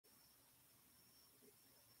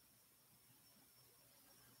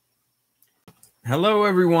Hello,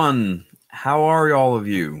 everyone. How are all of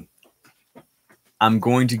you? I'm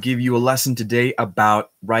going to give you a lesson today about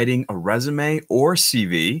writing a resume or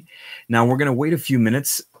CV. Now, we're going to wait a few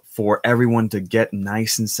minutes for everyone to get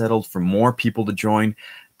nice and settled, for more people to join,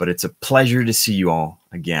 but it's a pleasure to see you all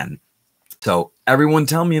again. So, everyone,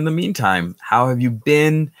 tell me in the meantime, how have you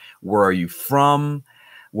been? Where are you from?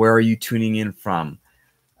 Where are you tuning in from?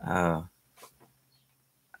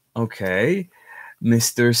 Okay.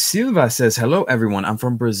 Mr. Silva says, hello, everyone. I'm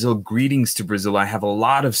from Brazil. Greetings to Brazil. I have a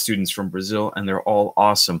lot of students from Brazil, and they're all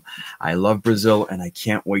awesome. I love Brazil, and I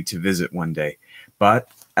can't wait to visit one day. But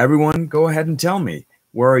everyone, go ahead and tell me,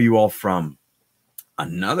 where are you all from?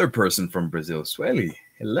 Another person from Brazil, Sueli.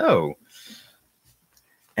 Hello.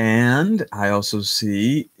 And I also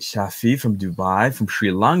see Shafi from Dubai, from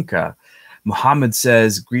Sri Lanka. Muhammad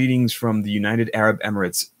says, greetings from the United Arab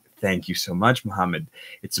Emirates. Thank you so much, Mohammed.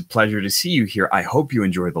 It's a pleasure to see you here. I hope you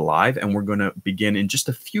enjoy the live, and we're going to begin in just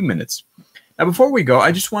a few minutes. Now, before we go,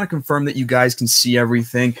 I just want to confirm that you guys can see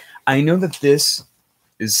everything. I know that this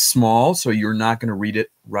is small, so you're not going to read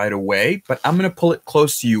it right away, but I'm going to pull it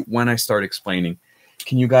close to you when I start explaining.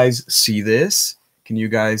 Can you guys see this? Can you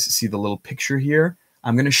guys see the little picture here?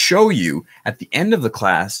 I'm going to show you at the end of the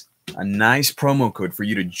class a nice promo code for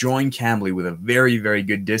you to join Cambly with a very, very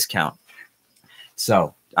good discount.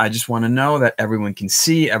 So I just want to know that everyone can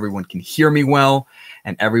see, everyone can hear me well,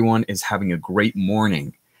 and everyone is having a great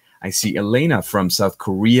morning. I see Elena from South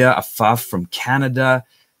Korea, Afaf from Canada,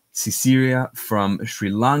 Cecilia from Sri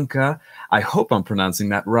Lanka. I hope I'm pronouncing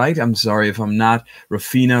that right. I'm sorry if I'm not.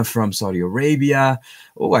 Rafina from Saudi Arabia.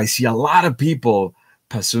 Oh, I see a lot of people.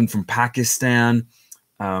 Pasun from Pakistan.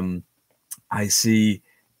 I see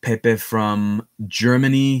Pepe from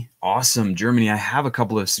Germany. Awesome, Germany. I have a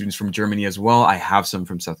couple of students from Germany as well. I have some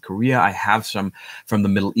from South Korea. I have some from the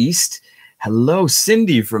Middle East. Hello,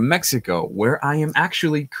 Cindy from Mexico, where I am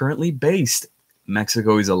actually currently based.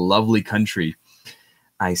 Mexico is a lovely country.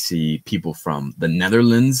 I see people from the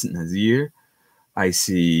Netherlands, Nazir. I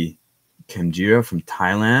see Kemjira from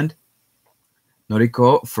Thailand.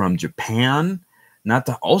 Noriko from Japan.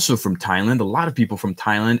 Nata also from Thailand. A lot of people from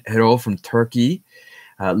Thailand. Hero from Turkey.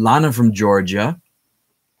 Lana from Georgia.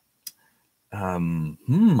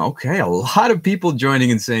 Okay, a lot of people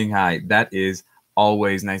joining and saying hi. That is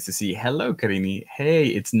always nice to see. Hello, Karini. Hey,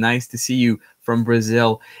 it's nice to see you from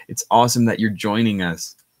Brazil. It's awesome that you're joining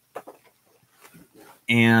us.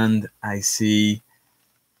 And I see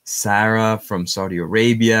Sarah from Saudi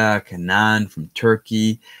Arabia, Kanan from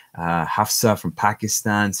Turkey, Hafsa from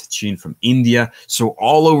Pakistan, Sachin from India. So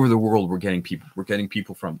all over the world, we're getting people. We're getting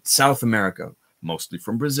people from South America, mostly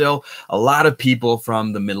from Brazil, a lot of people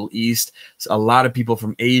from the Middle East, a lot of people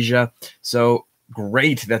from Asia. So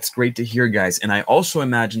great. That's great to hear, guys. And I also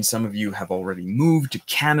imagine some of you have already moved to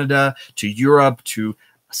Canada, to Europe, to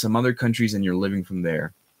some other countries, and you're living from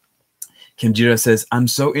there. Kimjira says, I'm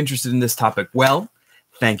so interested in this topic. Well,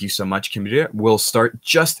 thank you so much, Kimjira. We'll start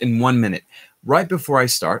just in 1 minute. Right before I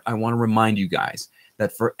start, I want to remind you guys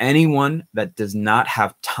that for anyone that does not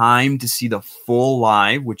have time to see the full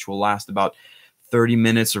live, which will last about 30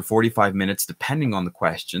 minutes or 45 minutes, depending on the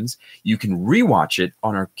questions, you can rewatch it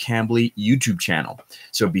on our Cambly YouTube channel.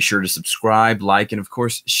 So be sure to subscribe, like, and of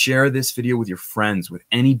course, share this video with your friends, with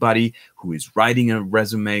anybody who is writing a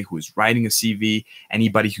resume, who is writing a CV,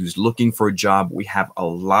 anybody who's looking for a job. We have a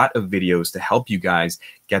lot of videos to help you guys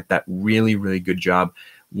get that really, really good job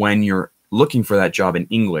when you're looking for that job in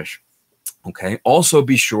English. Okay. Also,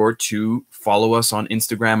 be sure to follow us on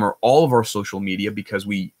Instagram or all of our social media, because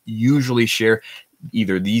we usually share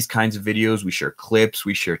either these kinds of videos, we share clips,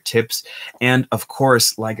 we share tips. And of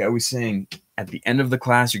course, like I was saying, at the end of the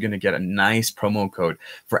class, you're going to get a nice promo code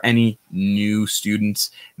for any new students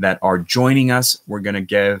that are joining us. We're going to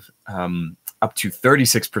give up to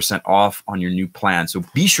 36% off on your new plan. So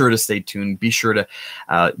be sure to stay tuned. Be sure to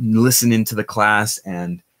listen into the class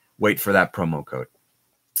and wait for that promo code.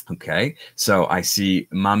 Okay, so I see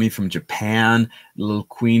Mami from Japan, Little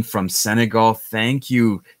Queen from Senegal. Thank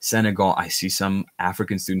you, Senegal. I see some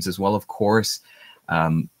African students as well, of course.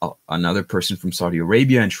 Another person from Saudi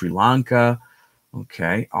Arabia and Sri Lanka.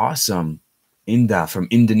 Okay, awesome. Inda from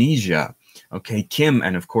Indonesia. Okay, Kim,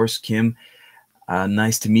 and of course, Kim.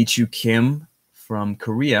 Nice to meet you, Kim from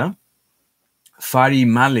Korea. Fari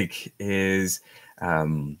Malik is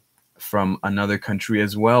from another country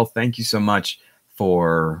as well. Thank you so much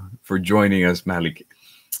for joining us, Malik.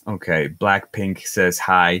 Okay, Blackpink says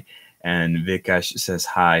hi, and Vikash says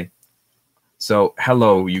hi. So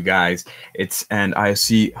hello, you guys. And I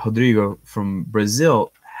see Rodrigo from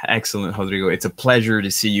Brazil. Excellent, Rodrigo. It's a pleasure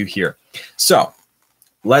to see you here. So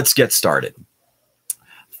let's get started.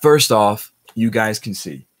 First off, you guys can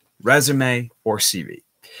see resume or CV.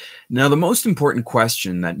 Now, the most important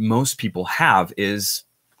question that most people have is,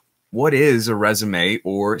 what is a resume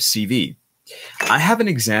or CV? I have an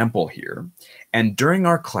example here, and during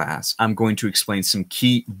our class, I'm going to explain some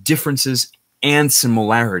key differences and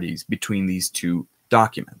similarities between these two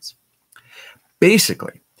documents.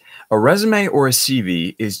 Basically, a resume or a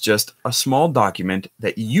CV is just a small document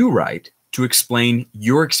that you write to explain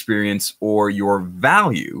your experience or your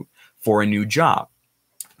value for a new job,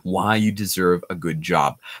 why you deserve a good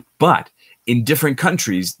job. But in different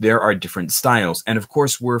countries, there are different styles. And of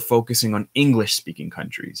course, we're focusing on English-speaking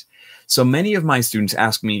countries. So many of my students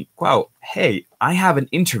ask me, Cuau, hey, I have an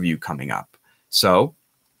interview coming up. So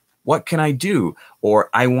what can I do? Or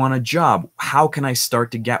I want a job. How can I start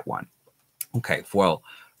to get one? Okay, well,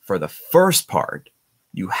 for the first part,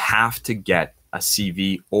 you have to get a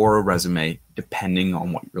CV or a resume depending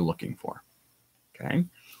on what you're looking for. Okay,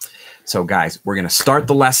 so guys, we're going to start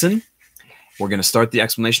the lesson. We're going to start the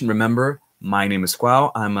explanation. Remember, my name is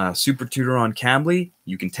Cuau. I'm a super tutor on Cambly.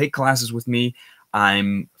 You can take classes with me.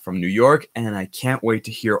 I'm from New York, and I can't wait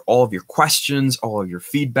to hear all of your questions, all of your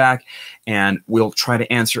feedback, and we'll try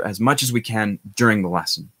to answer as much as we can during the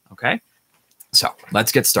lesson. Okay, so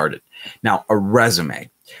let's get started. Now, a resume.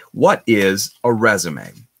 What is a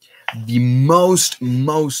resume? The most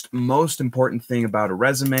important thing about a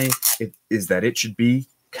resume is that it should be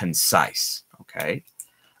concise, okay?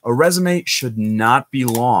 A resume should not be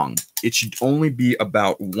long. It should only be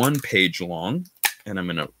about 1 page long, and I'm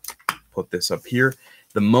going to put this up here.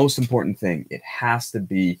 The most important thing, it has to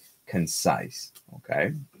be concise,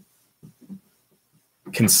 okay?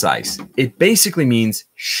 Concise. It basically means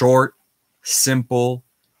short, simple,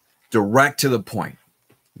 direct to the point,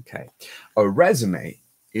 okay? A resume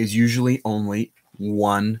is usually only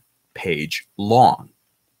 1 page long.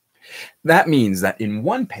 That means that in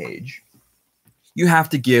 1 page, you have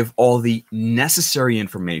to give all the necessary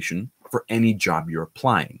information for any job you're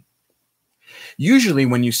applying. Usually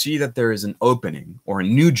when you see that there is an opening or a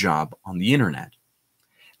new job on the internet,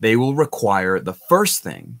 they will require the first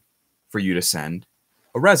thing for you to send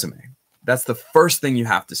a resume. That's the first thing you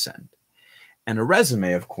have to send. And a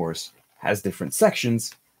resume, of course, has different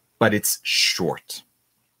sections, but it's short.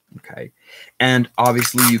 Okay. And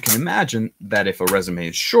obviously you can imagine that if a resume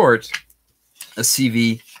is short, a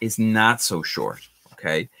CV is not so short.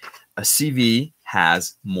 Okay. A CV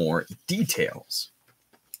has more details.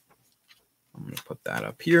 I'm going to put that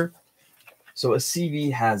up here. So a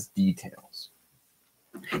CV has details.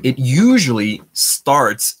 It usually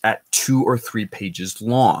starts at 2 or 3 pages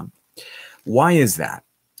long. Why is that?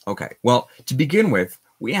 Okay. Well, to begin with,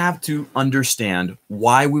 we have to understand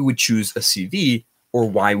why we would choose a CV or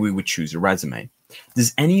why we would choose a resume.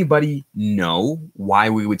 Does anybody know why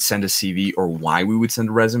we would send a CV or why we would send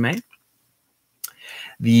a resume?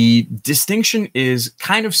 The distinction is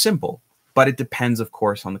kind of simple, but it depends, of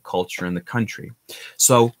course, on the culture and the country.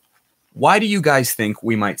 So why do you guys think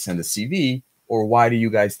we might send a CV, or why do you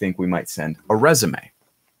guys think we might send a resume?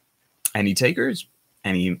 Any takers?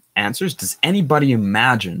 Any answers? Does anybody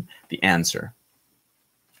imagine the answer?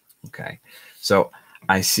 Okay, so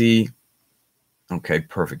I see. Okay,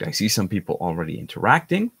 perfect. I see some people already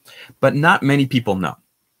interacting, but not many people know.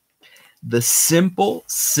 The simple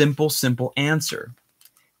answer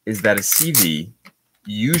is that a CV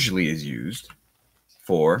usually is used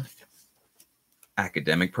for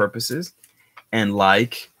academic purposes, and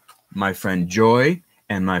like my friend Joy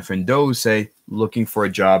and my friend Doe say, looking for a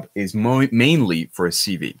job is mainly for a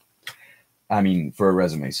CV. I mean, for a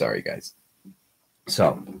resume, sorry guys.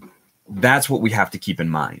 So that's what we have to keep in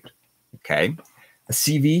mind, okay? A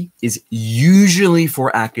CV is usually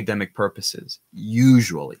for academic purposes,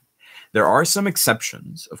 usually. There are some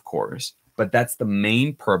exceptions, of course, but that's the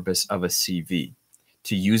main purpose of a CV,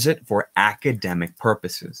 to use it for academic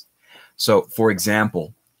purposes. So, for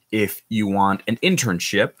example, if you want an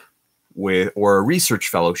internship or a research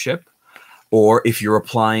fellowship, or if you're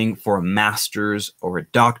applying for a master's or a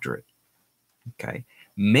doctorate, okay,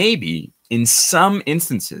 maybe in some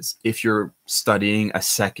instances, if you're studying a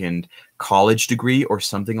second college degree or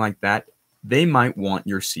something like that, they might want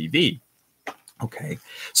your CV. Okay,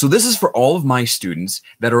 so this is for all of my students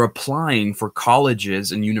that are applying for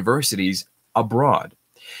colleges and universities abroad.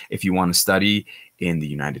 If you want to study in the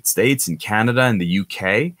United States, in Canada, and the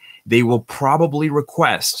UK, they will probably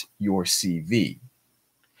request your CV.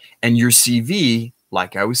 And your CV,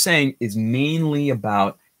 like I was saying, is mainly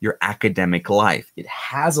about your academic life. It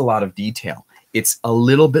has a lot of detail. It's a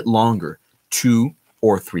little bit longer, 2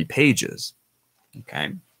 or 3 pages.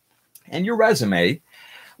 Okay. And your resume,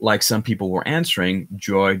 like some people were answering,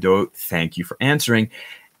 Joy, Doe, thank you for answering.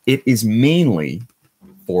 it is mainly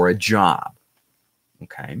for a job.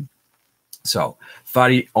 Okay. So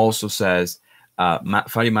Fadi also says,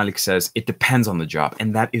 Fadi Malik says, it depends on the job.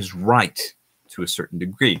 And that is right to a certain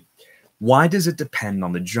degree. Why does it depend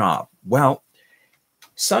on the job? Well,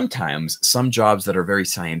 sometimes some jobs that are very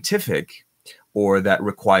scientific or that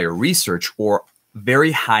require research or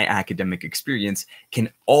very high academic experience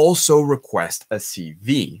can also request a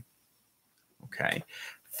CV. Okay.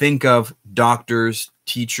 Think of doctors,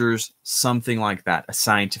 teachers, something like that. A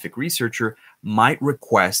scientific researcher might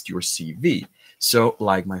request your CV. So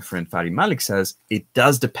like my friend Fadi Malik says, it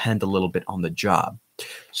does depend a little bit on the job.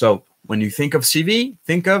 So when you think of CV,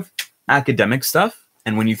 think of academic stuff.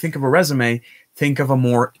 And when you think of a resume, think of a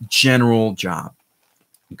more general job.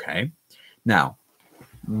 Okay. Now,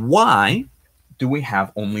 why do we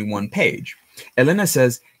have only one page? Elena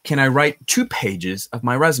says, can I write 2 pages of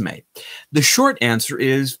my resume? The short answer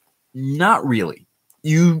is not really.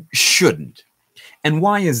 You shouldn't. And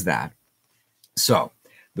why is that? So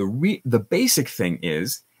the basic thing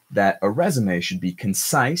is that a resume should be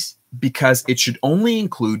concise because it should only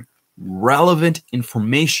include relevant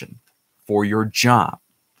information for your job.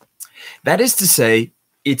 That is to say,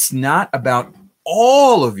 it's not about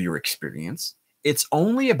all of your experience. It's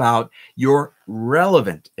only about your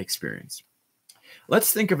relevant experience.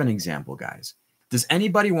 Let's think of an example, guys. Does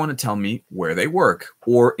anybody want to tell me where they work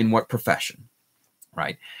or in what profession?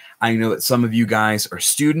 Right? I know that some of you guys are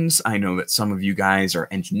students. I know that some of you guys are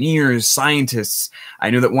engineers, scientists. I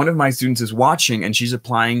know that one of my students is watching and she's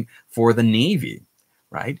applying for the Navy,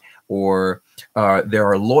 right? Or there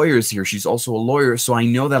are lawyers here. She's also a lawyer. So I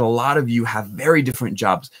know that a lot of you have very different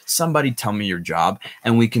jobs. Somebody tell me your job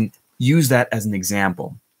and we can use that as an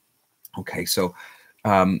example. Okay, so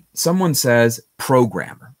someone says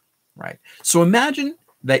programmer, right? So imagine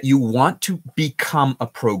that you want to become a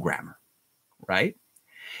programmer, right?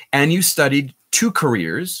 And you studied 2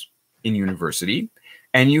 careers in university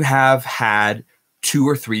and you have had 2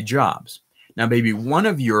 or 3 jobs. Now, maybe one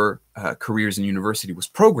of your careers in university was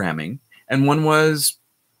programming and one was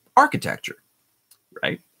architecture,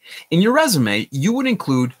 right? In your resume, you would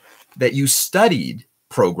include that you studied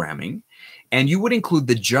programming and you would include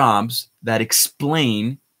the jobs that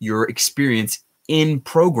explain your experience in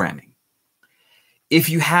programming. If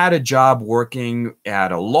you had a job working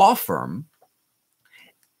at a law firm,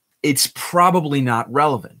 it's probably not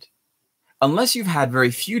relevant. Unless you've had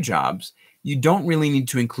very few jobs, you don't really need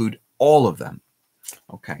to include all of them.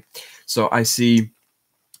 Okay, so I see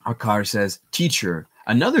Akar says, teacher,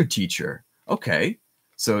 another teacher. Okay,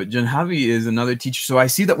 so Janhavi is another teacher. So I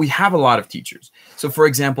see that we have a lot of teachers. So for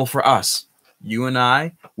example, for us, you and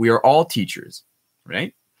I, we are all teachers,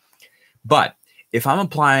 right? But if I'm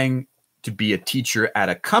applying to be a teacher at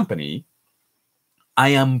a company, I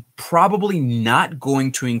am probably not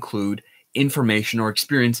going to include information or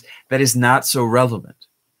experience that is not so relevant.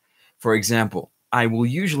 For example, I will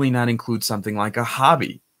usually not include something like a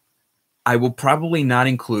hobby. I will probably not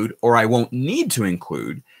include, or I won't need to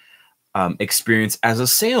include, experience as a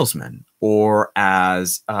salesman or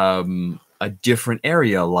as a different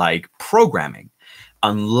area like programming.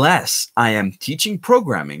 Unless I am teaching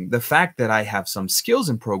programming, the fact that I have some skills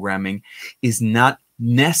in programming is not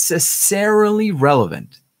necessarily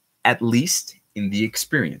relevant, at least in the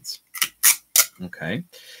experience. Okay,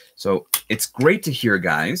 so it's great to hear,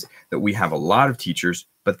 guys, that we have a lot of teachers,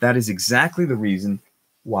 but that is exactly the reason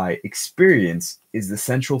why experience is the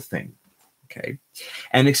central thing. Okay,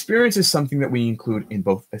 and experience is something that we include in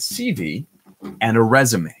both a CV and a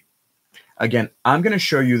resume. Again, I'm going to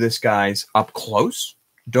show you this, guys, up close.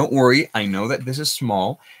 Don't worry, I know that this is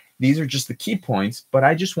small. These are just the key points, but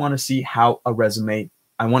I just want to see how a resume,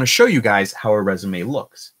 I want to show you guys how a resume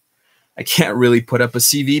looks. I can't really put up a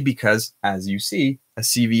CV because, as you see, a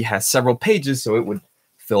CV has several pages, so it would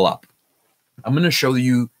fill up. I'm going to show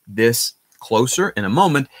you this closer in a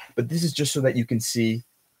moment, but this is just so that you can see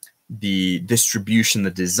the distribution, the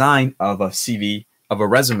design of a CV, of a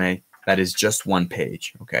resume that is just 1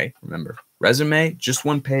 page, okay? Remember, resume, just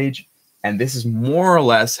 1 page, and this is more or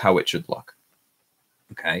less how it should look.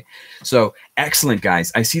 Okay, so excellent,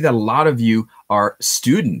 guys. I see that a lot of you are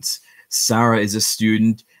students. Sarah is a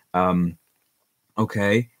student.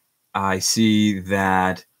 Okay, I see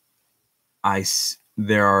that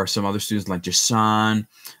there are some other students like Jason.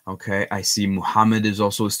 Okay, I see Muhammad is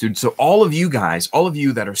also a student. So all of you guys, all of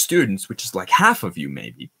you that are students, which is like half of you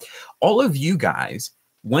maybe, all of you guys,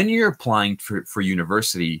 when you're applying for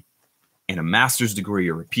university in a master's degree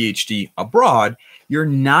or a PhD abroad, you're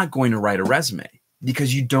not going to write a resume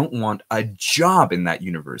because you don't want a job in that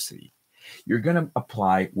university. You're going to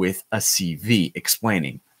apply with a CV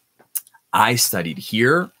explaining, I studied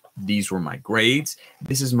here. These were my grades.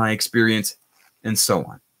 This is my experience, and so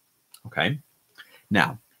on. Okay.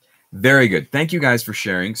 Now, very good. Thank you guys for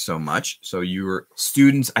sharing so much. So you're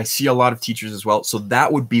students. I see a lot of teachers as well. So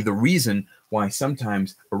that would be the reason why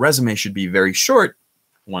sometimes a resume should be very short,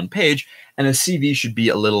 1 page, and a CV should be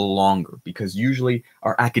a little longer, because usually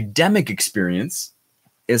our academic experience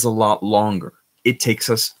is a lot longer. It takes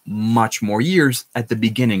us much more years at the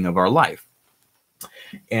beginning of our life.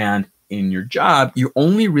 And in your job, you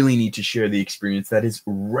only really need to share the experience that is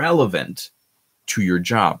relevant to your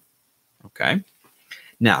job. Okay.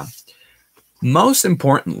 Now, most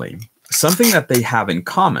importantly, something that they have in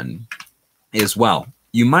common is, well,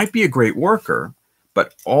 you might be a great worker,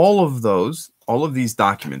 but all of these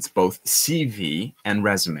documents, both CV and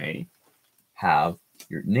resume, have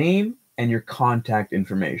your name and your contact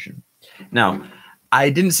information. Now, I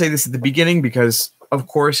didn't say this at the beginning because, of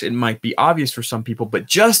course, it might be obvious for some people, but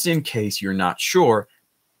just in case you're not sure,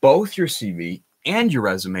 both your CV and your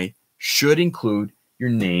resume should include your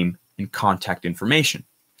name and contact information.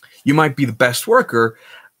 You might be the best worker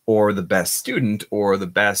or the best student or the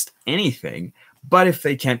best anything, but if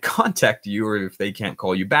they can't contact you or if they can't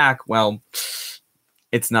call you back, well,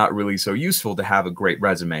 it's not really so useful to have a great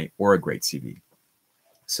resume or a great CV.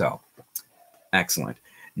 So, excellent.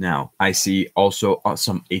 Now, I see also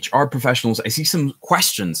some HR professionals. I see some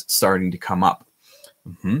questions starting to come up.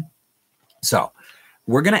 So,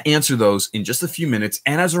 we're going to answer those in just a few minutes.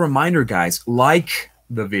 And as a reminder, guys, like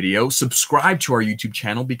the video, subscribe to our YouTube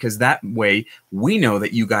channel, because that way we know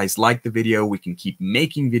that you guys like the video. We can keep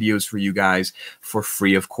making videos for you guys for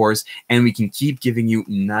free, of course, and we can keep giving you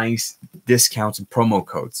nice discounts and promo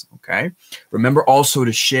codes. Okay. Remember also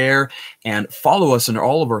to share and follow us on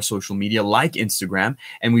all of our social media, like Instagram,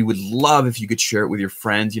 and we would love if you could share it with your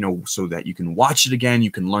friends, you know, so that you can watch it again,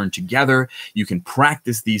 you can learn together, you can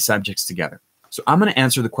practice these subjects together. So I'm going to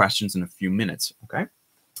answer the questions in a few minutes. Okay.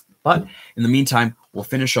 But in the meantime, we'll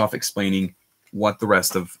finish off explaining what the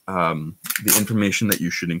rest of the information that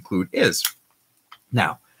you should include is.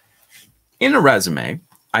 Now, in a resume,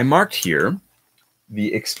 I marked here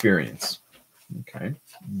the experience. Okay,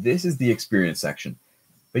 this is the experience section.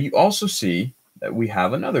 But you also see that we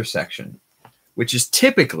have another section, which is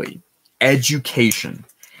typically education.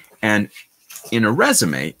 And in a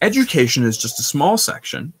resume, education is just a small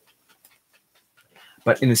section.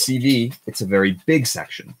 But in a CV, it's a very big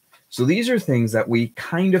section. So these are things that we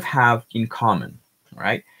kind of have in common,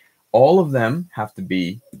 right? All of them have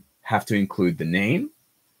to include the name,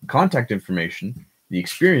 contact information, the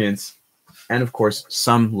experience, and of course,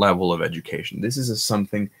 some level of education. This is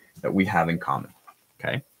something that we have in common,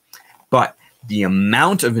 okay? But the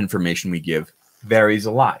amount of information we give varies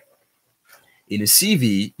a lot. In a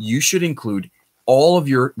CV, you should include all of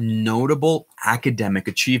your notable academic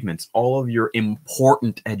achievements, all of your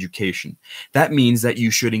important education. That means that you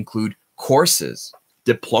should include courses,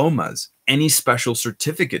 diplomas, any special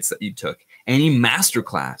certificates that you took, any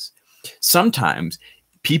masterclass. Sometimes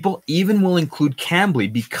people even will include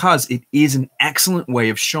Cambly because it is an excellent way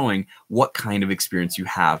of showing what kind of experience you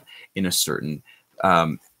have in a certain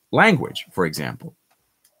language, for example.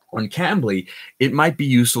 On Cambly, it might be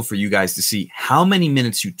useful for you guys to see how many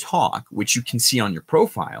minutes you talk, which you can see on your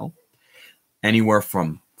profile, anywhere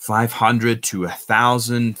from 500 to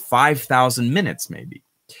 1,000, 5,000 minutes maybe.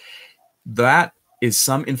 That is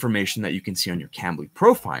some information that you can see on your Cambly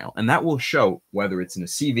profile, and that will show whether it's in a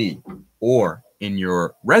CV or in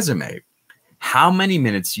your resume, how many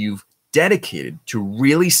minutes you've dedicated to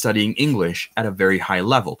really studying English at a very high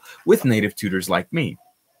level with native tutors like me.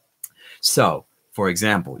 So, for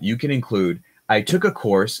example, you can include, I took a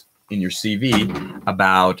course in your CV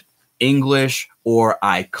about English, or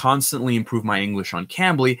I constantly improve my English on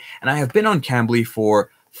Cambly, and I have been on Cambly for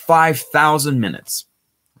 5,000 minutes,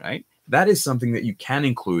 right? That is something that you can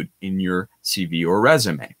include in your CV or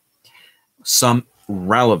resume. Some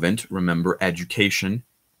relevant, remember, education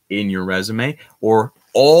in your resume, or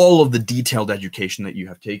all of the detailed education that you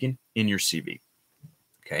have taken in your CV,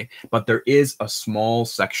 okay? But there is a small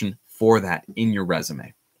section for that in your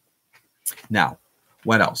resume. Now,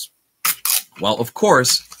 what else? Well, of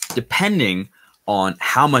course, depending on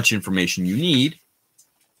how much information you need,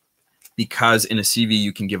 because in a CV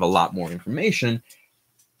you can give a lot more information,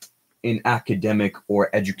 in academic or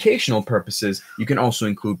educational purposes, you can also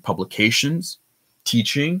include publications,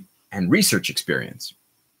 teaching, and research experience.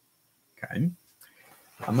 Okay.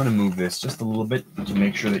 I'm going to move this just a little bit to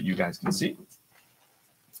make sure that you guys can see.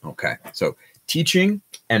 Okay, so teaching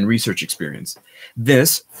and research experience.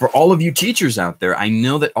 This, for all of you teachers out there, I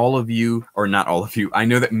know that all of you, or not all of you, I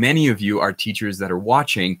know that many of you are teachers that are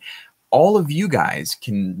watching. all of you guys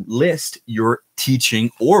can list your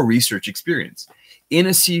teaching or research experience. In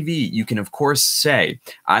a CV, you can, of course, say,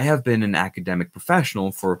 I have been an academic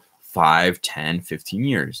professional for 5, 10, 15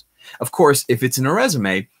 years. Of course, if it's in a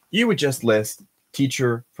resume, you would just list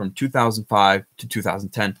teacher from 2005 to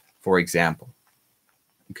 2010, for example.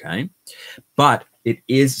 Okay, but it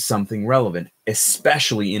is something relevant,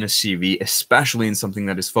 especially in a CV, especially in something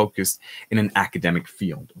that is focused in an academic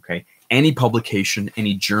field. Okay, any publication,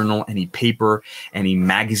 any journal, any paper, any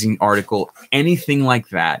magazine article, anything like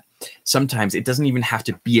that. Sometimes it doesn't even have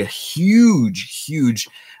to be a huge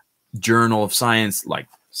journal of science like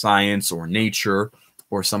Science or Nature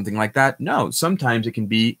or something like that. No, sometimes it can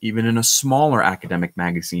be even in a smaller academic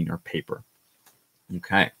magazine or paper.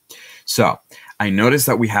 Okay, so I noticed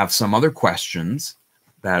that we have some other questions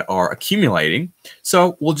that are accumulating.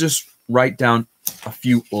 So we'll just write down a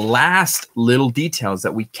few last little details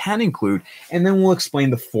that we can include, and then we'll explain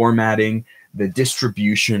the formatting, the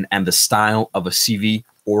distribution, and the style of a CV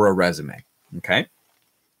or a resume. Okay,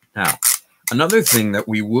 now another thing that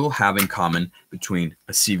we will have in common between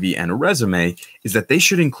a CV and a resume is that they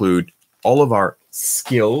should include all of our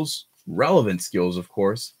skills, relevant skills, of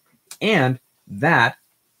course, and that,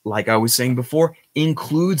 like I was saying before,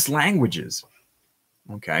 includes languages.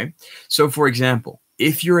 Okay, so for example,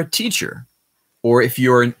 if you're a teacher or if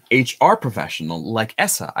you're an HR professional like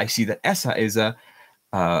Essa, I see that Essa is a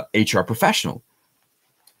HR professional,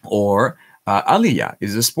 or Aliyah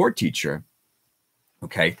is a sport teacher.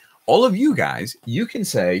 Okay, all of you guys, you can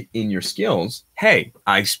say in your skills, hey,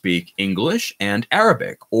 I speak English and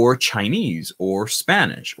Arabic or Chinese or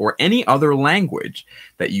Spanish or any other language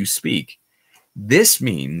that you speak. This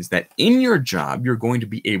means that in your job, you're going to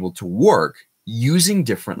be able to work using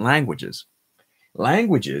different languages.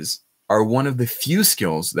 Languages are one of the few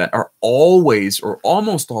skills that are always or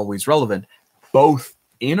almost always relevant, both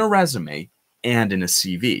in a resume and in a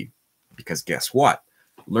CV. Because guess what?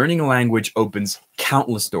 Learning a language opens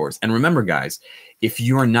countless doors. And remember, guys, if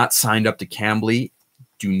you are not signed up to Cambly,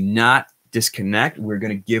 do not disconnect. We're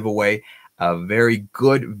going to give away a very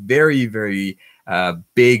good, very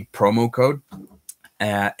big promo code.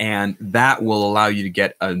 And that will allow you to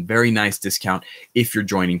get a very nice discount if you're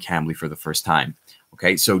joining Cambly for the first time.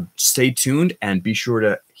 Okay, so stay tuned and be sure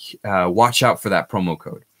to watch out for that promo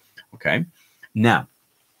code. Okay, now,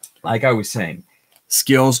 like I was saying,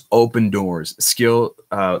 skills open doors,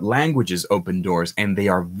 languages open doors, and they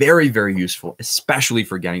are very useful, especially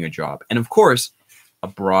for getting a job. And of course,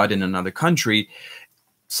 abroad in another country,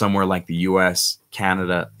 somewhere like the US,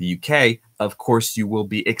 Canada, the UK, of course, you will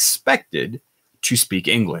be expected to speak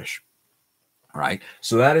English. All right,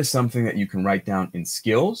 so that is something that you can write down in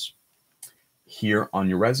skills here on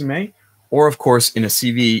your resume, or of course, in a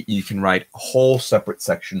CV, you can write a whole separate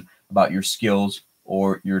section about your skills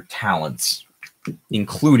or your talents,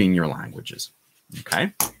 including your languages.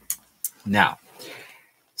 Okay, now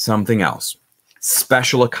something else,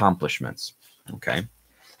 special accomplishments. Okay,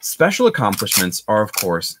 special accomplishments are, of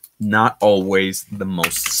course, not always the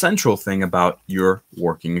most central thing about your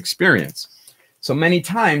working experience. So many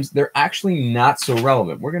times they're actually not so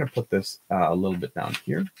relevant. We're going to put this a little bit down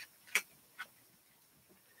here.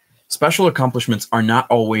 Special accomplishments are not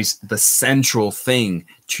always the central thing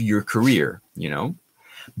to your career, you know,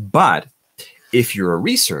 but if you're a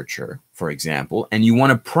researcher, for example, and you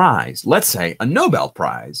want a prize, let's say a Nobel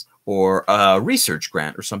Prize or a research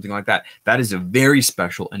grant or something like that, that is a very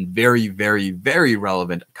special and very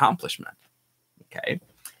relevant accomplishment. Okay,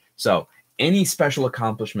 so any special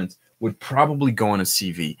accomplishments would probably go on a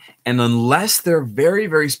CV. And unless they're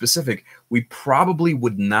very specific, we probably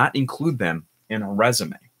would not include them in a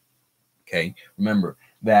resume. Okay, remember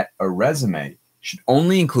that a resume should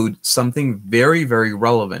only include something very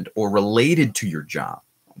relevant or related to your job.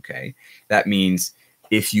 Okay, that means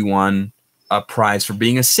if you won a prize for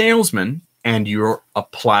being a salesman and you're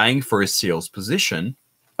applying for a sales position,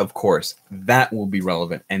 of course, that will be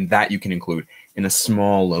relevant, and that you can include in a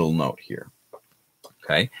small little note here.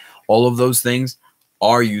 Okay, all of those things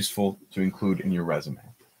are useful to include in your resume.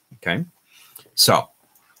 Okay, so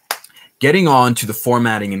getting on to the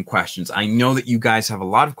formatting and questions. I know that you guys have a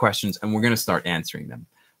lot of questions, and we're going to start answering them.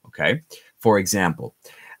 Okay, for example,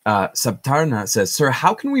 Sabtarna says, "Sir,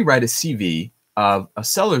 how can we write a CV of a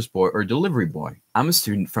seller's boy or delivery boy? I'm a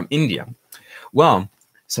student from India." Well,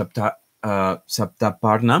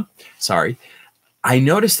 Sabtaparna, sorry, I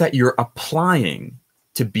noticed that you're applying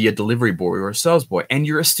to be a delivery boy or a sales boy, and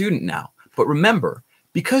you're a student now. But remember,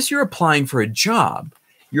 because you're applying for a job,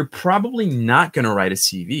 you're probably not going to write a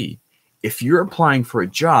CV. If you're applying for a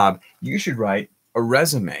job, you should write a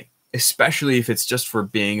resume especially if it's just for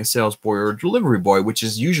being a sales boy or a delivery boy, which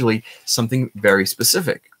is usually something very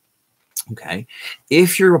specific. Okay.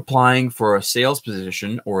 If you're applying for a sales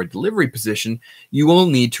position or a delivery position, you will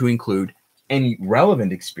need to include any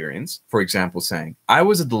relevant experience. For example, saying, I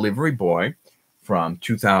was a delivery boy from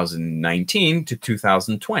 2019 to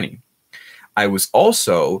 2020. I was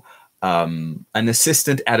also an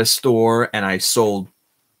assistant at a store, and I sold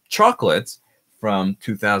chocolates from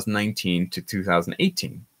 2019 to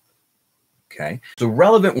 2018. Okay. So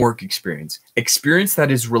relevant work experience, experience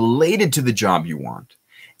that is related to the job you want.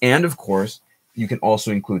 And of course, you can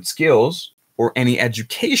also include skills or any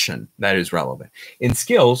education that is relevant. In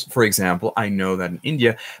skills, for example, I know that in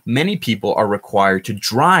India, many people are required to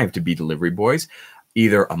drive to be delivery boys,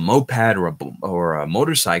 either a moped or a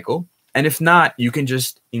motorcycle. And if not, you can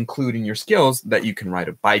just include in your skills that you can ride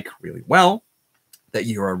a bike really well, that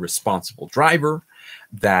you're a responsible driver,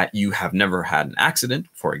 that you have never had an accident,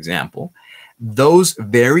 for example. Those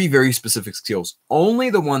very, very specific skills,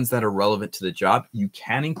 only the ones that are relevant to the job, you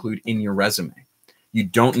can include in your resume. You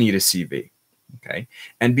don't need a CV, okay?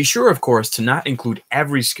 And be sure, of course, to not include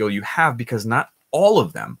every skill you have, because not all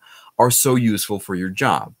of them are so useful for your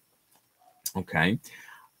job, okay?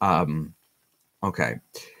 Okay,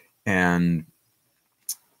 and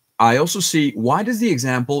I also see, why does the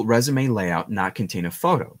example resume layout not contain a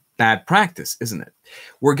photo? Bad practice, isn't it?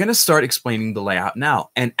 We're going to start explaining the layout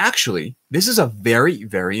now. And actually, this is a very,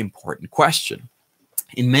 very important question.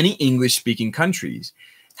 In many English-speaking countries,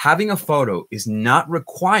 having a photo is not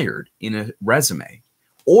required in a resume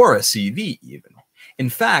or a CV even.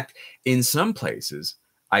 In fact, in some places,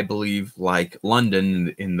 I believe like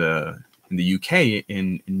London in the UK,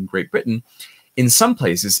 in Great Britain, in some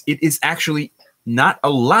places, it is actually not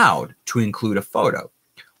allowed to include a photo.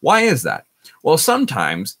 Why is that? Well,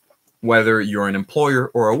 sometimes, whether you're an employer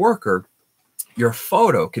or a worker, your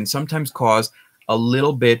photo can sometimes cause a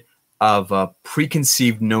little bit of a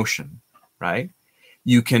preconceived notion, right?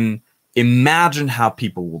 You can imagine how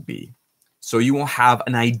people will be. So you will have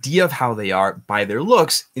an idea of how they are by their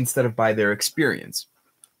looks instead of by their experience.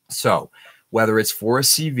 So whether it's for a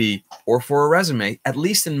CV or for a resume, at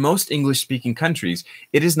least in most English-speaking countries,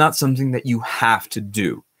 it is not something that you have to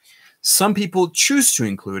do. Some people choose to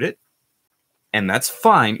include it, and that's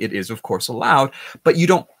fine. It is, of course, allowed, but you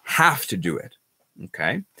don't have to do it,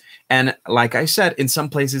 okay? And like I said, in some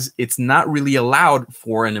places, it's not really allowed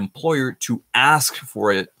for an employer to ask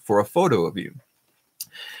for a photo of you.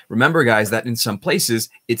 Remember, guys, that in some places,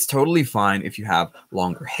 it's totally fine if you have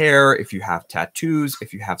longer hair, if you have tattoos,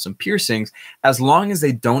 if you have some piercings, as long as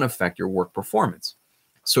they don't affect your work performance.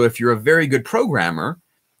 So if you're a very good programmer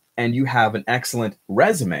and you have an excellent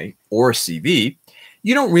resume or CV,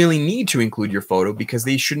 you don't really need to include your photo, because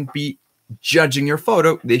they shouldn't be judging your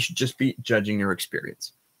photo. They should just be judging your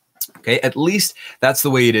experience. Okay, at least that's the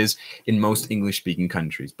way it is in most English-speaking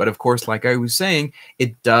countries. But of course, like I was saying,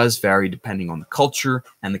 it does vary depending on the culture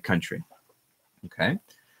and the country. Okay.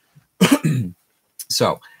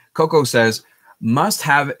 So Coco says, must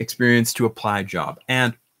have experience to apply job.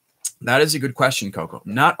 And that is a good question, Coco.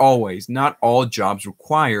 Not always, not all jobs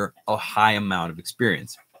require a high amount of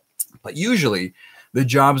experience. But usually, the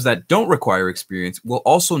jobs that don't require experience will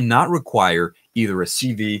also not require either a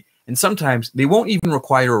CV, and sometimes they won't even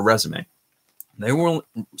require a resume. They will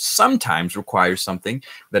sometimes require something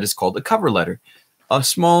that is called a cover letter, a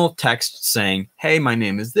small text saying, hey, my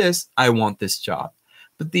name is this, I want this job.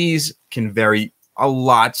 But these can vary a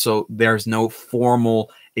lot, so there's no formal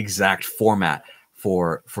exact format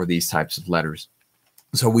for these types of letters.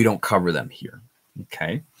 So we don't cover them here,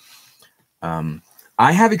 okay?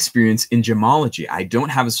 I have experience in gemology. I don't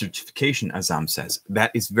have a certification, Azam says. That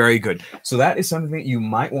is very good. So that is something that you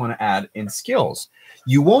might want to add in skills.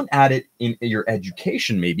 You won't add it in your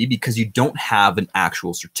education maybe because you don't have an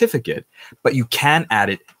actual certificate, but you can add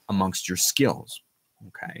it amongst your skills,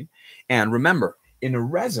 okay? And remember, in a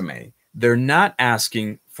resume, they're not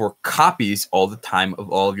asking for copies all the time of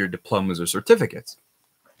all of your diplomas or certificates.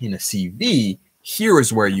 In a CV, here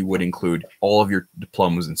is where you would include all of your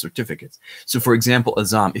diplomas and certificates. So for example,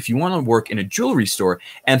 Azam, if you want to work in a jewelry store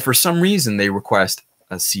and for some reason they request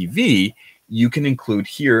a CV, you can include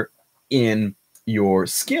here in your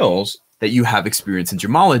skills that you have experience in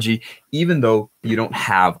gemology, even though you don't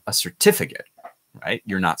have a certificate, right?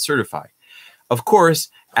 You're not certified. Of course,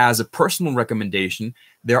 as a personal recommendation,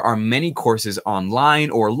 there are many courses online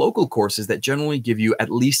or local courses that generally give you at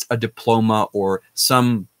least a diploma or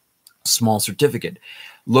some small certificate.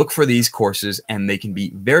 Look for these courses and they can be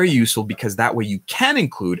very useful because that way you can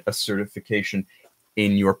include a certification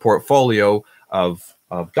in your portfolio of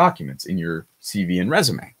documents, in your CV and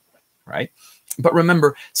resume, right? But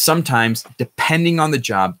remember, sometimes, depending on the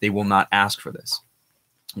job, they will not ask for this.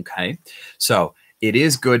 Okay, so it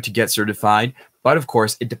is good to get certified, but of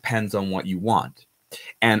course, it depends on what you want.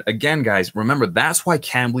 And again, guys, remember, that's why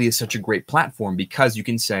Cambly is such a great platform, because you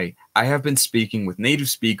can say, I have been speaking with native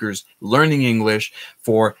speakers, learning English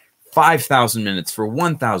for 5,000 minutes, for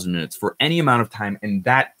 1,000 minutes, for any amount of time. And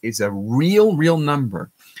that is a real number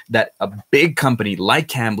that a big company like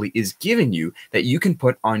Cambly is giving you, that you can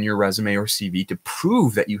put on your resume or CV to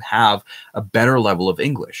prove that you have a better level of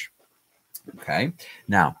English. Okay.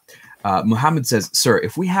 Now, Muhammad says, sir,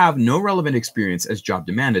 if we have no relevant experience as job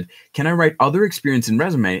demanded, can I write other experience in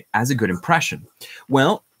resume as a good impression?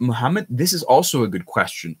 Well, Muhammad, this is also a good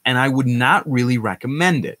question, and I would not really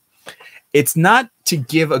recommend it. It's not to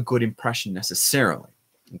give a good impression necessarily.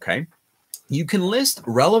 Okay. You can list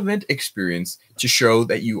relevant experience to show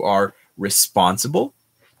that you are responsible,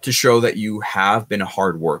 to show that you have been a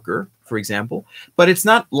hard worker, for example, but it's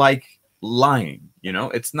not like lying, you know,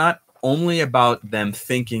 it's not only about them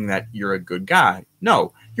thinking that you're a good guy.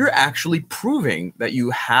 No, you're actually proving that you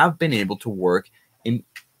have been able to work in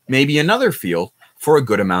maybe another field for a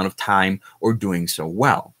good amount of time, or doing so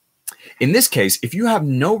well. In this case, if you have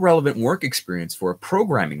no relevant work experience for a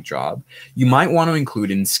programming job, you might want to include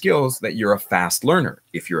in skills that you're a fast learner,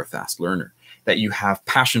 if you're a fast learner, that you have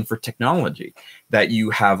passion for technology, that you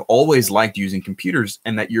have always liked using computers,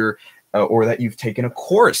 and that you're or that you've taken a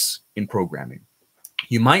course in programming.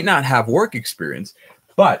 You might not have work experience,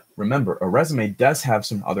 but remember, a resume does have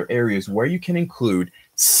some other areas where you can include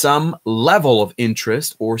some level of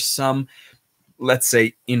interest, or some, let's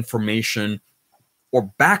say, information or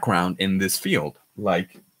background in this field,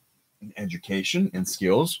 like education and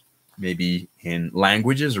skills, maybe in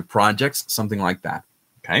languages or projects, something like that.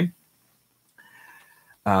 Okay.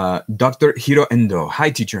 Dr. Hiro Endo.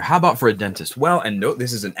 Hi, teacher. How about for a dentist? Well, Endo,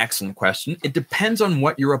 this is an excellent question. It depends on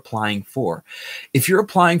what you're applying for. If you're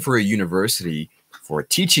applying for a university, for a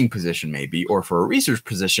teaching position maybe, or for a research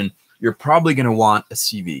position, you're probably going to want a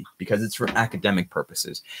CV, because it's for academic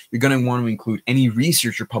purposes. You're going to want to include any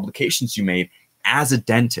research or publications you made as a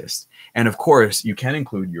dentist. And of course, you can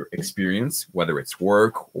include your experience, whether it's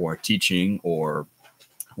work or teaching or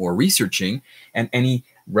researching, and any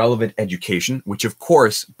relevant education, which of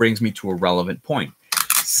course brings me to a relevant point.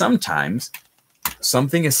 Sometimes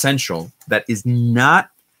something essential that is not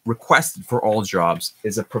requested for all jobs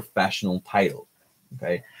is a professional title.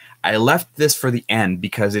 Okay. I left this for the end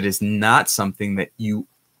because it is not something that you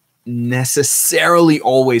necessarily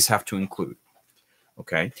always have to include.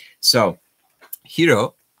 Okay. So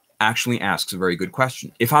Hiro actually asks a very good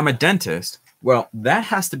question. If I'm a dentist, well, that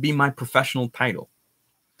has to be my professional title.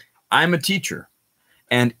 I'm a teacher.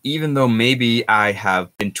 And even though maybe I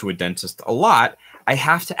have been to a dentist a lot, I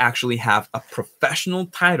have to actually have a professional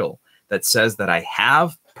title that says that I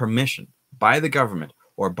have permission by the government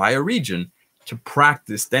or by a region to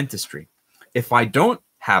practice dentistry. If I don't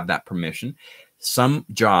have that permission, some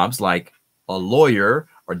jobs like a lawyer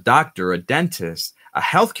or doctor, a dentist, a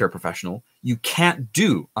healthcare professional, you can't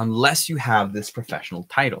do unless you have this professional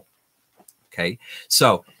title. Okay,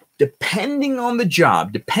 so depending on the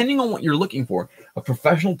job, depending on what you're looking for, a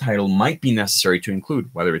professional title might be necessary to include,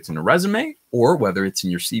 whether it's in a resume or whether it's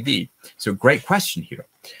in your CV. So great question, Hiro.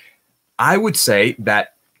 I would say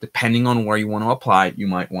that depending on where you want to apply, you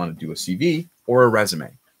might want to do a CV or a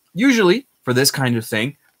resume. Usually for this kind of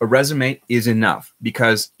thing, a resume is enough,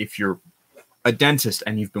 because if you're a dentist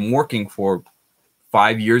and you've been working for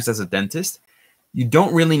 5 years as a dentist, you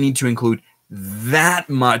don't really need to include that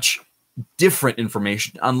much different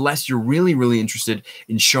information unless you're really interested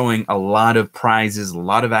in showing a lot of prizes, a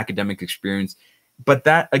lot of academic experience. But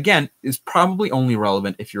that, again, is probably only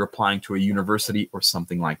relevant if you're applying to a university or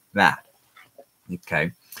something like that.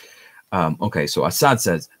 Okay. Okay, so Assad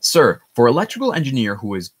says, sir, for electrical engineer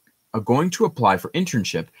who is going to apply for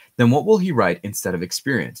internship, then what will he write instead of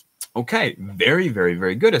experience? Okay, very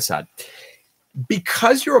good, Assad.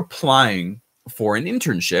 Because you're applying for an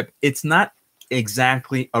internship, it's not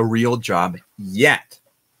exactly a real job yet.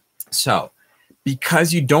 So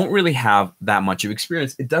because you don't really have that much of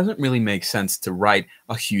experience, it doesn't really make sense to write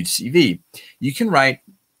a huge CV. You can write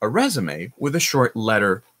a resume with a short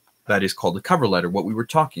letter that is called a cover letter, what we were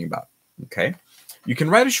talking about. Okay, you can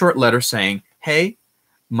write a short letter saying, hey,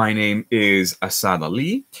 my name is Assad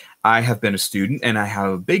Ali. I have been a student and I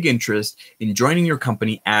have a big interest in joining your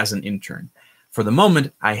company as an intern. For the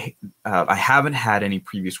moment, I haven't had any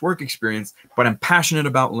previous work experience, but I'm passionate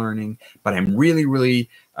about learning, but I'm really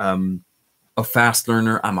a fast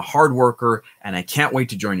learner. I'm a hard worker, and I can't wait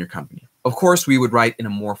to join your company. Of course, we would write in a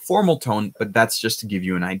more formal tone, but that's just to give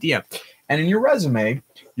you an idea. And in your resume,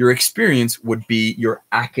 your experience would be your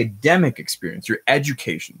academic experience, your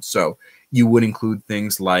education. So you would include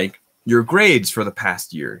things like your grades for the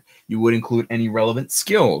past year. You would include any relevant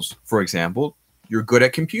skills. For example, you're good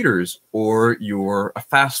at computers, or you're a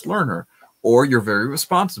fast learner, or you're very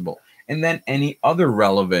responsible. And then any other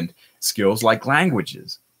relevant skills like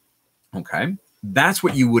languages. Okay. That's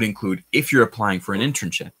what you would include if you're applying for an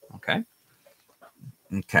internship. Okay.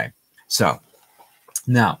 Okay. So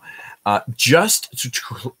now, just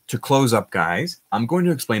to close up, guys, I'm going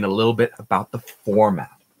to explain a little bit about the format.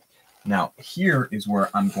 Now, here is where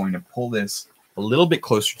I'm going to pull this a little bit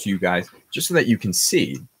closer to you guys, just so that you can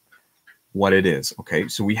see what it is. Okay,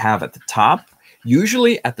 so we have at the top,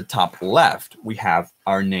 usually at the top left, we have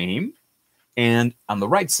our name, and on the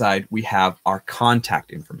right side, we have our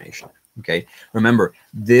contact information. Okay, remember,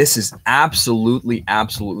 this is absolutely,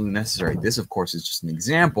 absolutely necessary. This, of course, is just an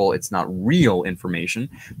example. It's not real information,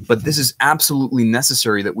 but this is absolutely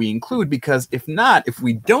necessary that we include, because if not, if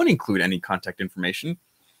we don't include any contact information,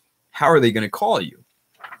 how are they going to call you,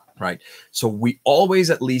 right? So we always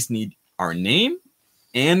at least need our name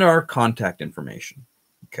and our contact information,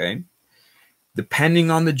 okay?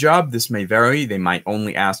 Depending on the job, this may vary. They might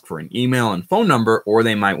only ask for an email and phone number, or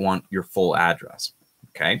they might want your full address.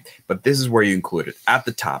 Okay, but this is where you include it at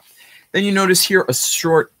the top. Then you notice here a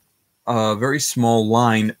short, very small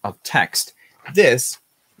line of text. This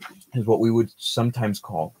is what we would sometimes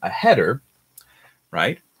call a header,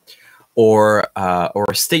 right? Or a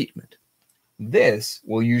statement. This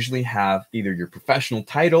will usually have either your professional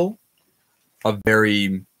title, a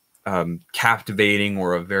very captivating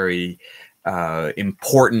or a very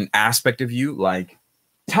important aspect of you, like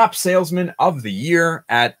top salesman of the year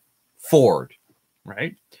at Ford.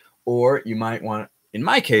 Right? Or you might want, in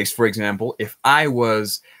my case, for example, if I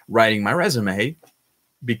was writing my resume,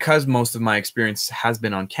 because most of my experience has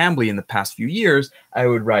been on Cambly in the past few years, I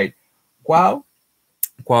would write Cuau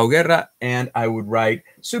Guerra, and I would write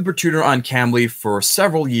super tutor on Cambly for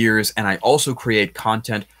several years, and I also create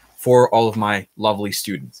content for all of my lovely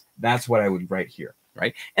students. That's what I would write here,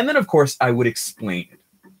 right? And then, of course, I would explain it.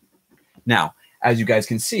 Now, as you guys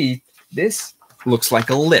can see, this looks like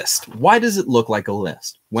a list. Why does it look like a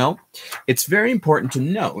list? Well, it's very important to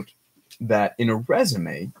note that in a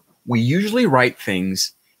resume, we usually write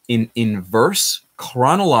things in inverse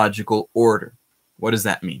chronological order. What does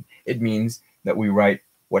that mean? It means that we write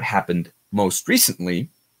what happened most recently,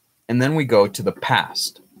 and then we go to the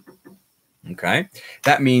past. Okay?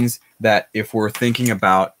 That means that if we're thinking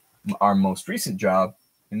about our most recent job,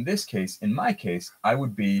 in this case, in my case, I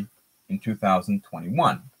would be in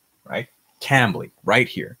 2021, right? Cambly, right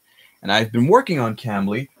here. And I've been working on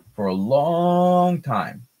Cambly for a long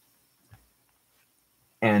time.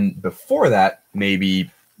 And before that, maybe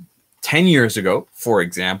 10 years ago, for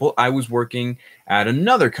example, I was working at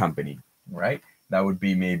another company, right? That would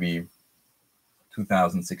be maybe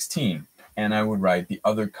 2016. And I would write the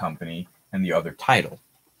other company and the other title,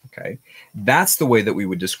 okay? That's the way that we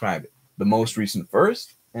would describe it. The most recent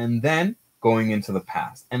first, and then going into the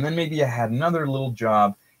past. And then maybe I had another little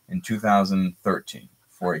job in 2013,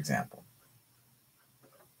 for example,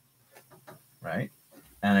 right?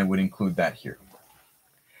 And I would include that here.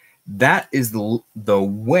 That is the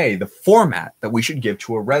way, the format that we should give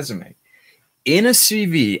to a resume. In a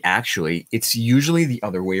CV, actually, it's usually the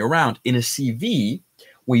other way around. In a CV,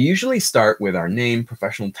 we usually start with our name,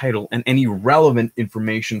 professional title, and any relevant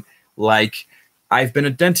information like I've been a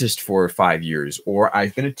dentist for 5 years, or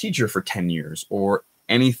I've been a teacher for 10 years, or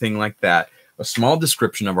anything like that. A small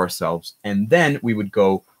description of ourselves, and then we would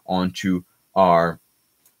go on to our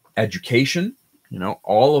education, you know,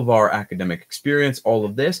 all of our academic experience, all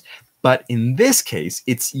of this. But in this case,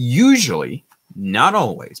 it's usually, not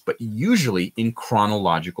always, but usually in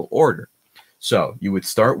chronological order. So you would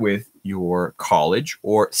start with your college,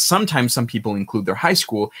 or sometimes some people include their high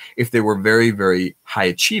school if they were very, very high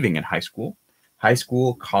achieving in high school,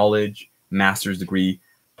 college, master's degree,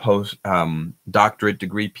 doctorate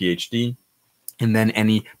degree, PhD, and then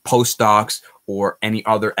any postdocs or any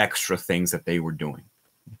other extra things that they were doing.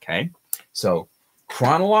 Okay, so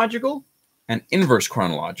chronological and inverse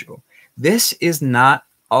chronological. This is not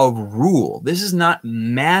a rule. This is not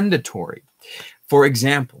mandatory. For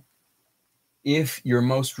example, if your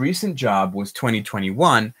most recent job was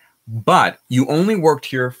 2021, but you only worked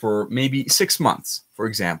here for maybe 6 months, for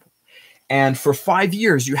example, and for 5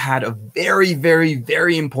 years you had a very, very,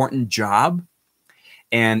 very important job,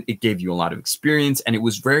 and it gave you a lot of experience, and it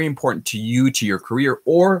was very important to you, to your career,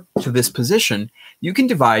 or to this position, you can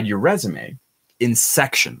divide your resume in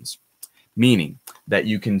sections, meaning that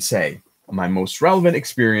you can say, my most relevant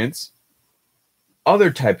experience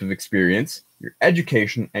other type of experience, your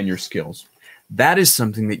education, and your skills. That is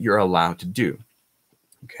something that you're allowed to do.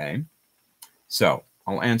 Okay, so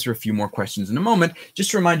I'll answer a few more questions in a moment.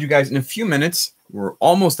 Just to remind you guys, in a few minutes, we're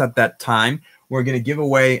almost at that time. We're going to give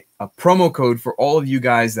away a promo code for all of you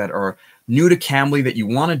guys that are new to Cambly, that you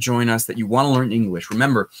want to join us, that you want to learn English.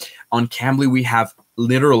 Remember, on Cambly, we have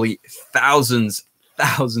literally thousands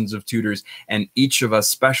of tutors, and each of us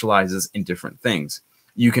specializes in different things.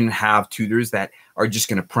 You can have tutors that are just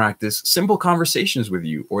going to practice simple conversations with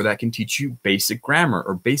you, or that can teach you basic grammar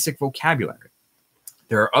or basic vocabulary.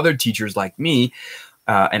 There are other teachers like me,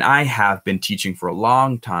 and I have been teaching for a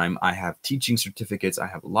long time. I have teaching certificates. I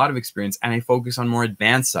have a lot of experience, and I focus on more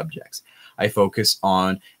advanced subjects. I focus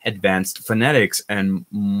on advanced phonetics and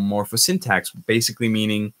morphosyntax, basically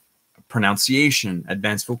meaning pronunciation,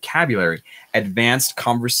 advanced vocabulary, advanced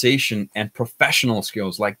conversation, and professional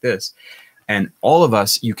skills like this. And all of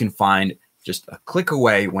us, you can find just a click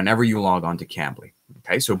away whenever you log on to Cambly.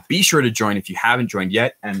 Okay, so be sure to join if you haven't joined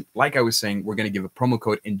yet. And like I was saying, we're going to give a promo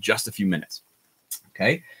code in just a few minutes.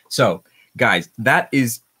 Okay, so guys, that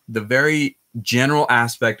is the very general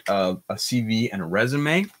aspect of a CV and a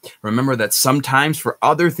resume. Remember that sometimes for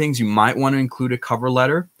other things, you might want to include a cover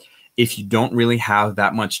letter if you don't really have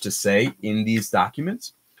that much to say in these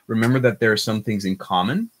documents. Remember that there are some things in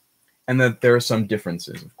common and that there are some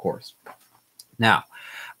differences, of course. Now,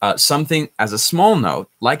 something as a small note,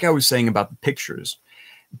 like I was saying about the pictures,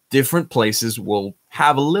 different places will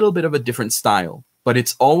have a little bit of a different style, but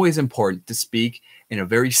it's always important to speak in a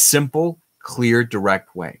very simple, clear,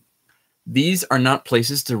 direct way. These are not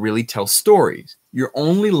places to really tell stories. You're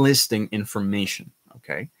only listing information,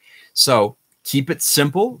 okay? So keep it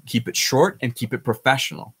simple, keep it short, and keep it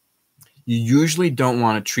professional. You usually don't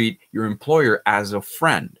want to treat your employer as a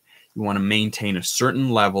friend. You want to maintain a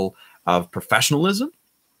certain level of professionalism,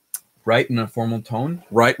 right, in a formal tone,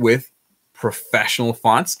 right, with professional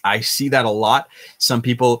fonts. I see that a lot. Some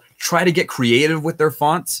people try to get creative with their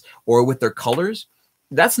fonts or with their colors.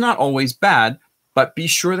 That's not always bad, but be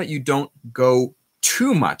sure that you don't go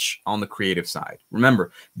too much on the creative side.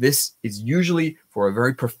 Remember, this is usually for a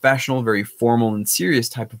very professional, very formal and serious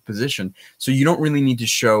type of position. So you don't really need to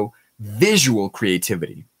show visual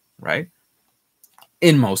creativity, right?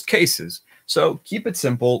 In most cases. So keep it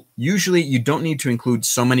simple. Usually you don't need to include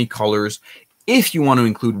so many colors. If you want to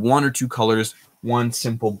include one or two colors, one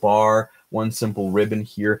simple bar, one simple ribbon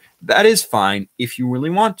here, that is fine if you really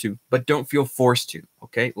want to, but don't feel forced to,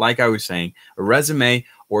 okay? Like I was saying, a resume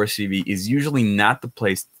or a CV is usually not the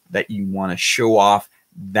place that you want to show off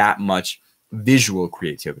that much visual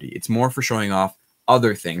creativity. It's more for showing off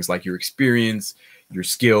other things like your experience, your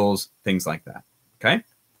skills, things like that, okay?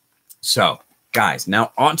 So, guys,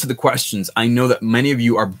 now on to the questions. I know that many of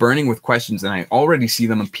you are burning with questions, and I already see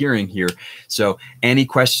them appearing here. So any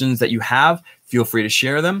questions that you have, feel free to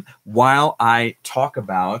share them while I talk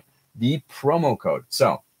about the promo code.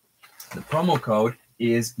 So the promo code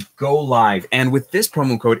is Go Live. And with this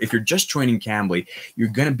promo code, if you're just joining Cambly, you're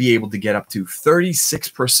going to be able to get up to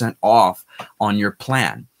 36% off on your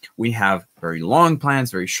plan. We have very long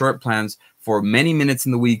plans, very short plans, for many minutes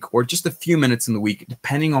in the week or just a few minutes in the week,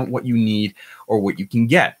 depending on what you need or what you can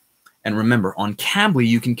get. And remember, on Cambly,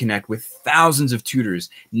 you can connect with thousands of tutors,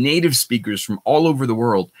 native speakers from all over the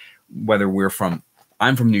world, whether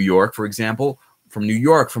I'm from New York, for example, from New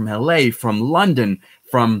York, from LA, from London,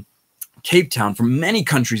 from Cape Town, from many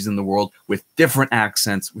countries in the world with different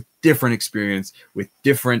accents, with different experience, with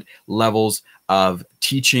different levels of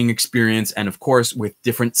teaching experience, and of course, with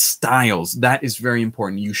different styles. That is very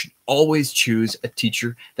important. You should always choose a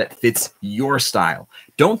teacher that fits your style.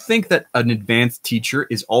 Don't think that an advanced teacher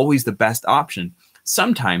is always the best option.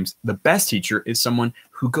 Sometimes the best teacher is someone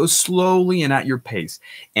who goes slowly and at your pace.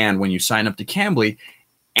 And when you sign up to Cambly,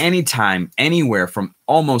 anytime, anywhere, from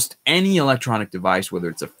almost any electronic device, whether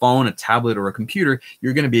it's a phone, a tablet, or a computer,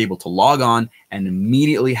 you're going to be able to log on and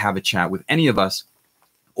immediately have a chat with any of us.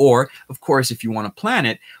 Or, of course, if you want to plan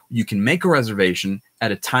it, you can make a reservation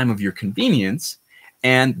at a time of your convenience,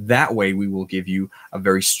 and that way we will give you a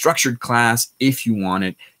very structured class if you want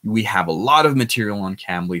it. We have a lot of material on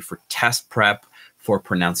Cambly for test prep, for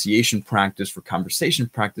pronunciation practice, for conversation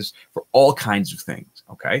practice, for all kinds of things,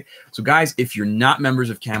 okay? So guys, if you're not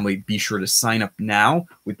members of Cambly, be sure to sign up now.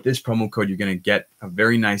 With this promo code, you're gonna get a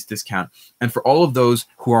very nice discount. And for all of those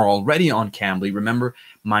who are already on Cambly, remember,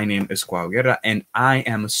 my name is Cuau, and I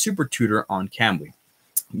am a super tutor on Cambly.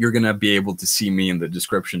 You're gonna be able to see me in the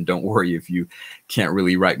description. Don't worry if you can't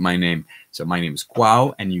really write my name. So my name is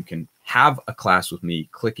Cuau, and you can have a class with me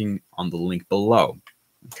clicking on the link below.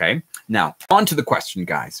 Okay, now on to the question,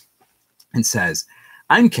 guys. It says,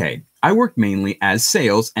 I'm Kay. I work mainly as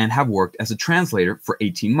sales and have worked as a translator for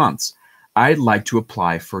 18 months. I'd like to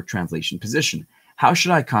apply for a translation position. How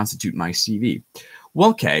should I constitute my CV?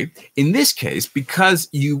 Well, okay, in this case, because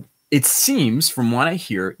it seems from what I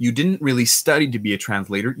hear, you didn't really study to be a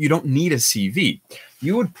translator, you don't need a CV.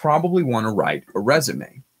 You would probably want to write a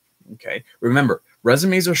resume. Okay, remember,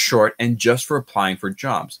 resumes are short and just for applying for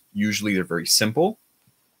jobs. Usually they're very simple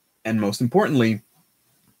and most importantly,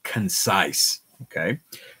 concise. Okay,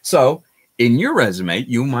 so in your resume,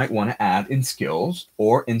 you might want to add in skills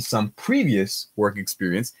or in some previous work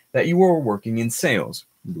experience that you were working in sales.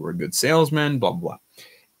 You were a good salesman, blah, blah.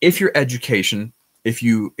 If your education, if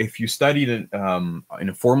you studied in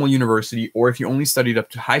a formal university, or if you only studied up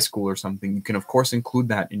to high school or something, you can of course include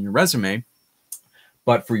that in your resume.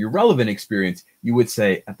 But for your relevant experience, you would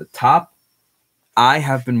say at the top, I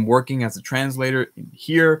have been working as a translator in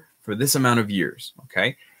here for this amount of years.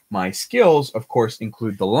 Okay. My skills, of course,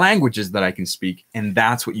 include the languages that I can speak, and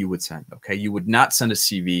that's what you would send, okay? You would not send a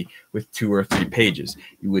CV with 2 or 3 pages.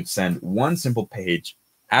 You would send one simple page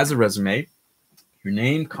as a resume, your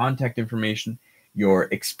name, contact information, your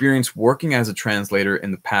experience working as a translator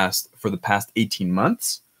for the past 18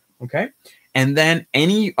 months, okay? And then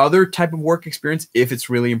any other type of work experience if it's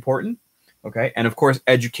really important, okay? And of course,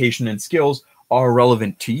 education and skills are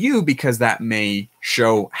relevant to you because that may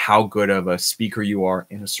show how good of a speaker you are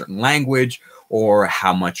in a certain language or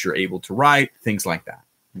how much you're able to write, things like that,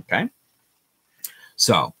 okay?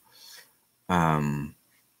 So,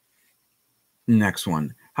 next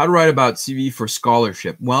one. How to write about CV for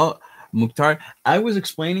scholarship. Well, Mukhtar, I was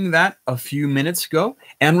explaining that a few minutes ago.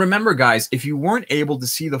 And remember, guys, if you weren't able to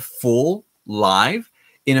see the full live,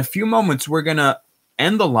 in a few moments, we're going to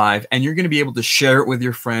end the live and you're going to be able to share it with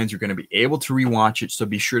your friends. You're going to be able to rewatch it. So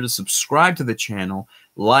be sure to subscribe to the channel,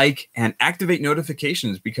 like, and activate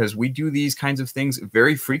notifications because we do these kinds of things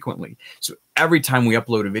very frequently. So every time we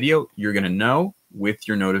upload a video, you're going to know with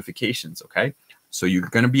your notifications, okay? So you're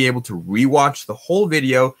going to be able to rewatch the whole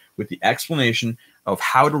video with the explanation of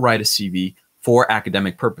how to write a CV for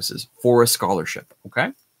academic purposes, for a scholarship,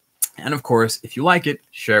 okay? And of course, if you like it,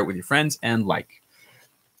 share it with your friends and like.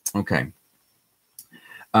 Okay.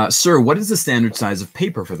 Sir, what is the standard size of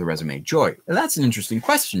paper for the resume? Joy. That's an interesting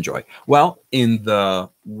question, Joy. Well, in the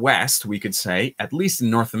West, we could say, at least in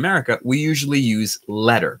North America, we usually use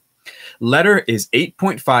letter. Letter is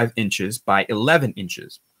 8.5 inches by 11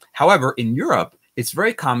 inches. However, in Europe, it's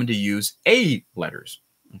very common to use A letters,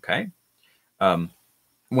 okay?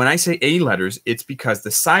 When I say A letters, it's because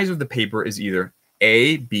the size of the paper is either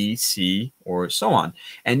A, B, C, or so on.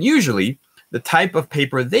 And usually, the type of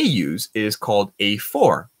paper they use is called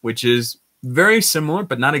A4, which is very similar,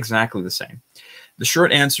 but not exactly the same. The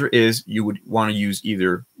short answer is you would want to use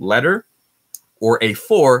either letter or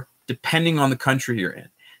A4, depending on the country you're in.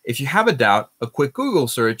 If you have a doubt, a quick Google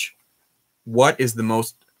search, what is the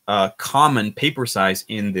most common paper size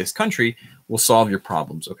in this country, will solve your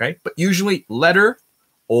problems, okay? But usually letter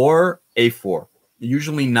or A4,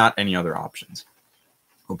 usually not any other options.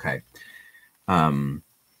 Okay.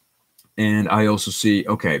 And I also see,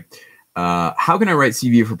 okay, how can I write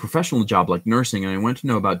CV for a professional job like nursing? And I want to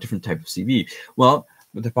know about different type of CV. Well,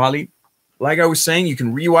 Mutapali, like I was saying, you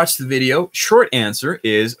can rewatch the video. Short answer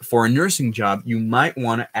is for a nursing job, you might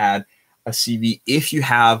want to add a CV if you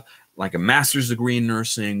have like a master's degree in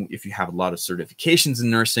nursing, if you have a lot of certifications in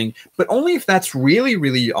nursing, but only if that's really,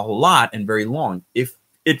 really a lot and very long. If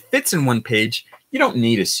it fits in one page, you don't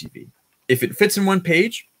need a CV. If it fits in one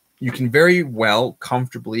page, you can very well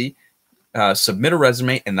comfortably submit a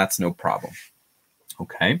resume, and that's no problem.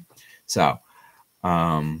 Okay, so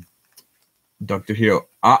Dr. Hiro,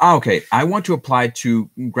 okay, I want to apply to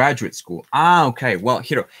graduate school. Okay, well,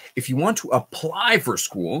 Hiro, if you want to apply for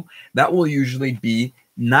school, that will usually be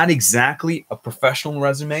not exactly a professional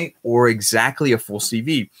resume or exactly a full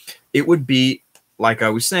CV. It would be, like I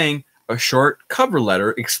was saying, a short cover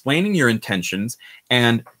letter explaining your intentions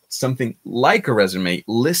and something like a resume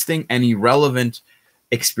listing any relevant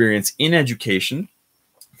experience in education,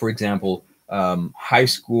 for example, high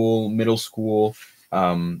school, middle school,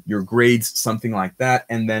 your grades, something like that.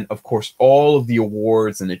 And then, of course, all of the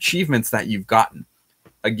awards and achievements that you've gotten.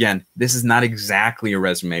 Again, this is not exactly a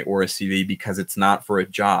resume or a CV because it's not for a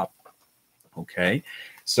job. Okay,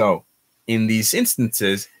 so in these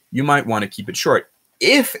instances, you might want to keep it short.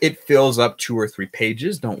 If it fills up 2 or 3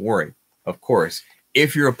 pages, don't worry. Of course,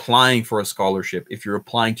 if you're applying for a scholarship, if you're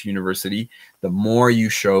applying to university, the more you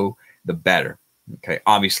show, the better. Okay,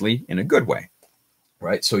 obviously in a good way,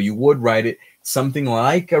 right? So you would write it something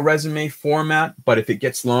like a resume format, but if it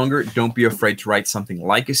gets longer, don't be afraid to write something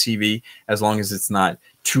like a CV, as long as it's not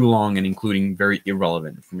too long and including very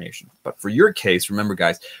irrelevant information. But for your case, remember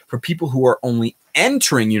guys, for people who are only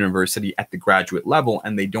entering university at the graduate level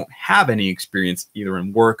and they don't have any experience either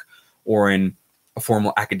in work or in a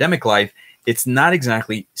formal academic life, it's not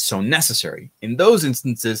exactly so necessary. In those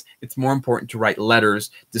instances, it's more important to write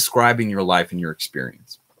letters describing your life and your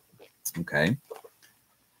experience. Okay.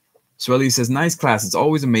 Swelly says, nice class. It's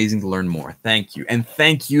always amazing to learn more. Thank you. And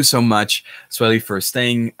thank you so much, Swelly, for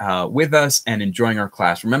staying with us and enjoying our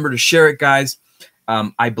class. Remember to share it, guys.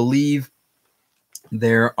 I believe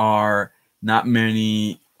there are not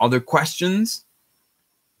many other questions.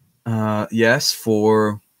 Yes,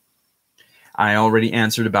 I already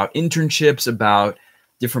answered about internships, about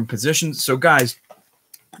different positions. So guys,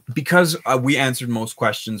 because we answered most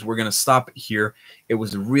questions, we're going to stop it here. It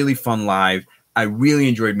was a really fun live. I really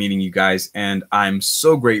enjoyed meeting you guys, and I'm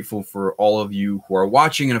so grateful for all of you who are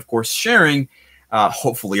watching and, of course, sharing,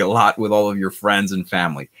 hopefully a lot with all of your friends and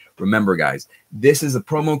family. Remember, guys, this is a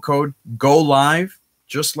promo code, Go Live,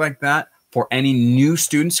 just like that. For any new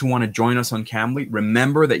students who want to join us on Cambly,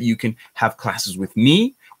 remember that you can have classes with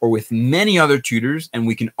me or with many other tutors, and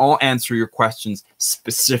we can all answer your questions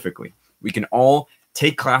specifically. We can all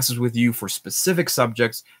take classes with you for specific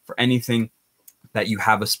subjects, for anything that you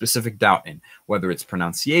have a specific doubt in, whether it's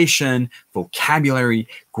pronunciation, vocabulary,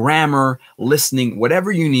 grammar, listening,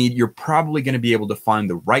 whatever you need, you're probably going to be able to find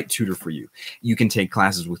the right tutor for you. You can take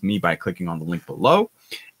classes with me by clicking on the link below.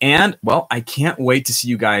 And, well, I can't wait to see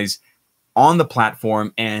you guys on the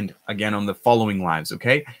platform and, again, on the following lives,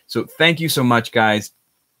 okay? So thank you so much, guys.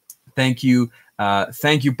 Thank you.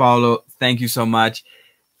 Thank you, Paulo. Thank you so much.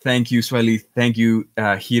 Thank you, Sweli. Thank you,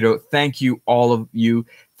 Hiro. Thank you, all of you.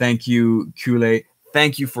 Thank you, Kule.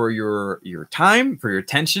 Thank you for your time, for your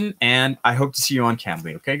attention, and I hope to see you on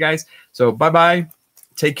Cambly. Okay, guys? So bye-bye.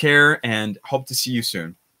 Take care, and hope to see you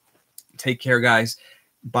soon. Take care, guys.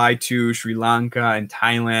 Bye to Sri Lanka and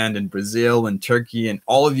Thailand and Brazil and Turkey and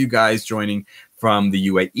all of you guys joining from the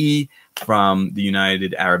UAE, from the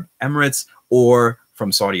United Arab Emirates, or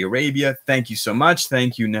from Saudi Arabia. Thank you so much.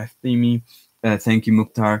 Thank you, Nathimi. Thank you,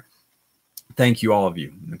 Mukhtar. Thank you, all of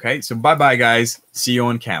you. Okay, so bye-bye, guys. See you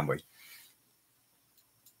on Cambly.